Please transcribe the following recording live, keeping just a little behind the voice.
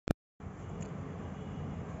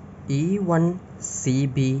E1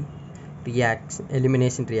 CB reaction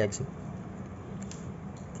elimination reaction.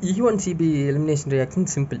 E1 CB elimination reaction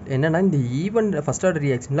simple. என்னன்னா இந்த E1 first order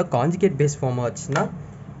reactionல conjugate base form ஆச்சுன்னா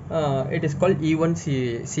it is called E1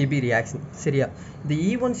 CB reaction. சரியா? இந்த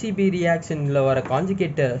E1 CB reactionல வர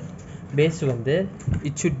conjugate base வந்து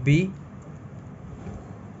it should be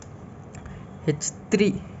H3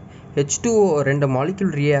 H2O ரெண்டு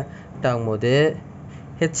molecule react ஆகும்போது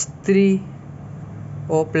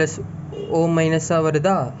H3O plus O minus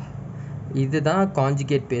வருதா? இதுதான்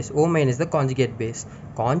conjugate base. O minus the conjugate base.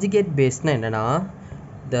 Conjugate base னா என்னன்னா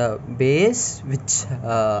the base which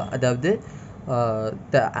அதாவது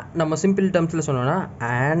நம்ம simple termsல சொன்னோம்னா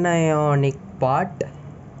anionic part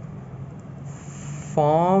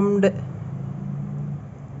formed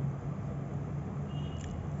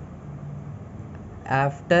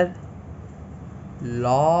after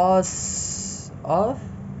loss of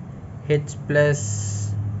H plus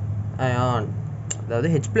ion. அதாவது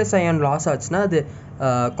H plus ion loss ஆச்சுன்னா அது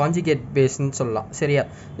கான்ஜுகேட் பேஸ்ன்னு சொல்லலாம். சரியா?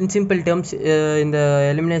 இன் சிம்பிள் டேர்ம்ஸ் இந்த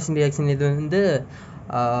எலிமினேஷன் ரியாக்ஷன் இது வந்து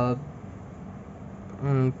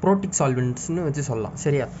புரோட்டிக் சால்வெண்ட்ஸ்னு வச்சு சொல்லலாம்.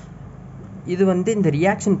 சரியா? இது வந்து இந்த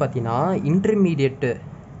ரியாக்ஷன் பார்த்தீங்கன்னா இன்டர்மீடியட்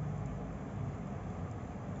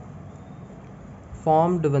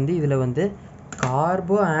ஃபார்ம்டு வந்து இதில் வந்து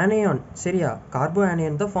கார்போ ஆனியான். சரியா? கார்போ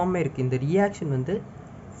ஆனியான் தான் ஃபார்ம் ஆயிருக்கு. இந்த ரியாக்ஷன் வந்து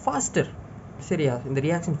ஃபாஸ்டர். சரியா? இந்த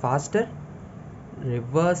reaction pastor,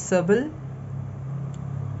 reversible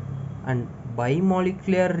and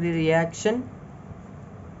bimolecular reaction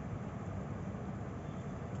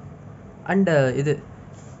and இது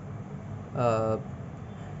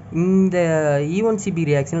இந்த E1 CB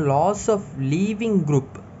reaction loss of leaving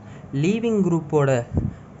group ஓட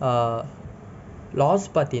loss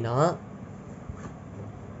பார்த்தீங்கன்னா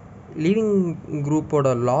leaving group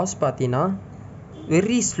ஓட loss பார்த்தீங்கன்னா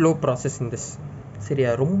very slow process in this. சரியா?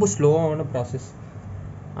 ரொம்ப ஸ்லோவான ப்ராசஸ்.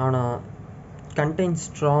 ஆனால் contains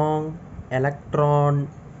strong electron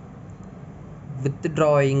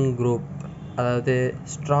withdrawing group, அதாவது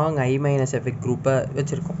strong I minus எஃபெக்ட் குரூப்பை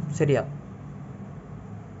வச்சுருக்கோம். சரியா?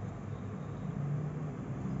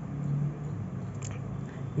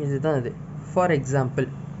 இதுதான் இது. ஃபார் எக்ஸாம்பிள்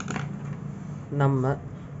நம்ம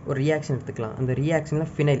ஒரு ரியாக்ஷன் எடுத்துக்கலாம். அந்த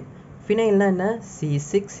ரியாக்ஷனில் ஃபினைல்னா என்ன?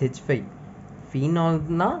 C6H5.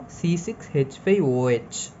 ஃபீனால்னா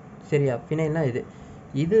C6H5OH. சரியா? ஃபினைல்னா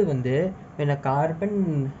இது வந்து என்ன கார்பன்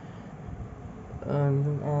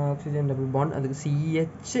ஆக்சிஜன் டபுள் பாண்ட், அதுக்கு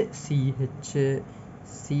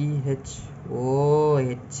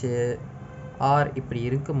CHOH R இப்படி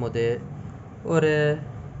இருக்கும்போது ஒரு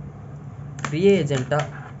ரியேஜெண்ட்டாக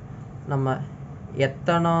நம்ம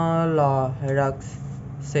எத்தனால்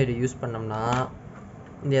ஹைட்ராக்சைடு யூஸ் பண்ணோம்னா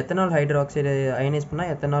இந்த எத்தனால் ஹைட்ராக்சைடு அயனைஸ்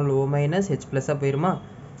பண்ணால் எத்தனால் O மைனஸ் H ப்ளஸ்ஸாக போயிடுமா?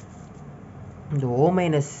 இந்த O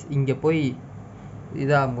மைனஸ் இங்கே போய்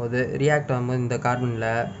இதாகும்போது ரியாக்ட் ஆகும்போது இந்த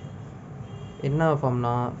கார்பனில் என்ன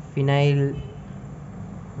ஃபார்ம்னா ஃபினைல்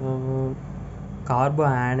கார்போ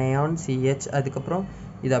ஆனையான் CH, அதுக்கப்புறம்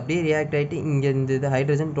இது அப்படியே ரியாக்ட் ஆகிட்டு இங்கே இந்த இது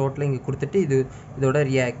ஹைட்ரஜன் டோட்டலாக இங்கே கொடுத்துட்டு இதோட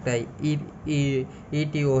ரியாக்ட் ஆகி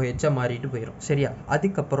ETOH மாறிட்டு போயிடும். சரியா?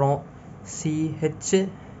 அதுக்கப்புறம் CHOHR.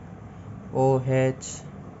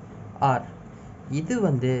 இது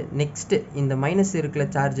வந்து நெக்ஸ்ட்டு இந்த மைனஸ் இருக்கிற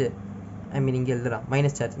சார்ஜ், ஐ மீன் இங்கே எழுதலாம்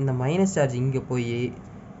மைனஸ் சார்ஜ். இந்த மைனஸ் சார்ஜ் இங்கே போய்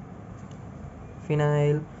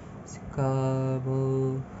ஃபினைல் கார்போ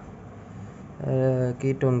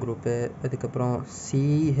கீட்டோன் குரூப்பு, அதுக்கப்புறம்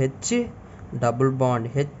CH டபுள் பாண்ட்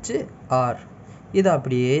HR, இது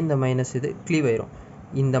அப்படியே இந்த மைனஸ் இது க்ளீவ் ஆயிரும்.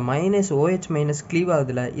 இந்த மைனஸ் OH மைனஸ் க்ளீவ்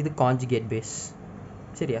ஆகுதுல, இது கான்ஜுகேட் பேஸ்.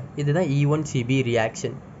 சரியா? இதுதான் E1 CB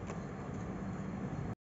ரியாக்ஷன்.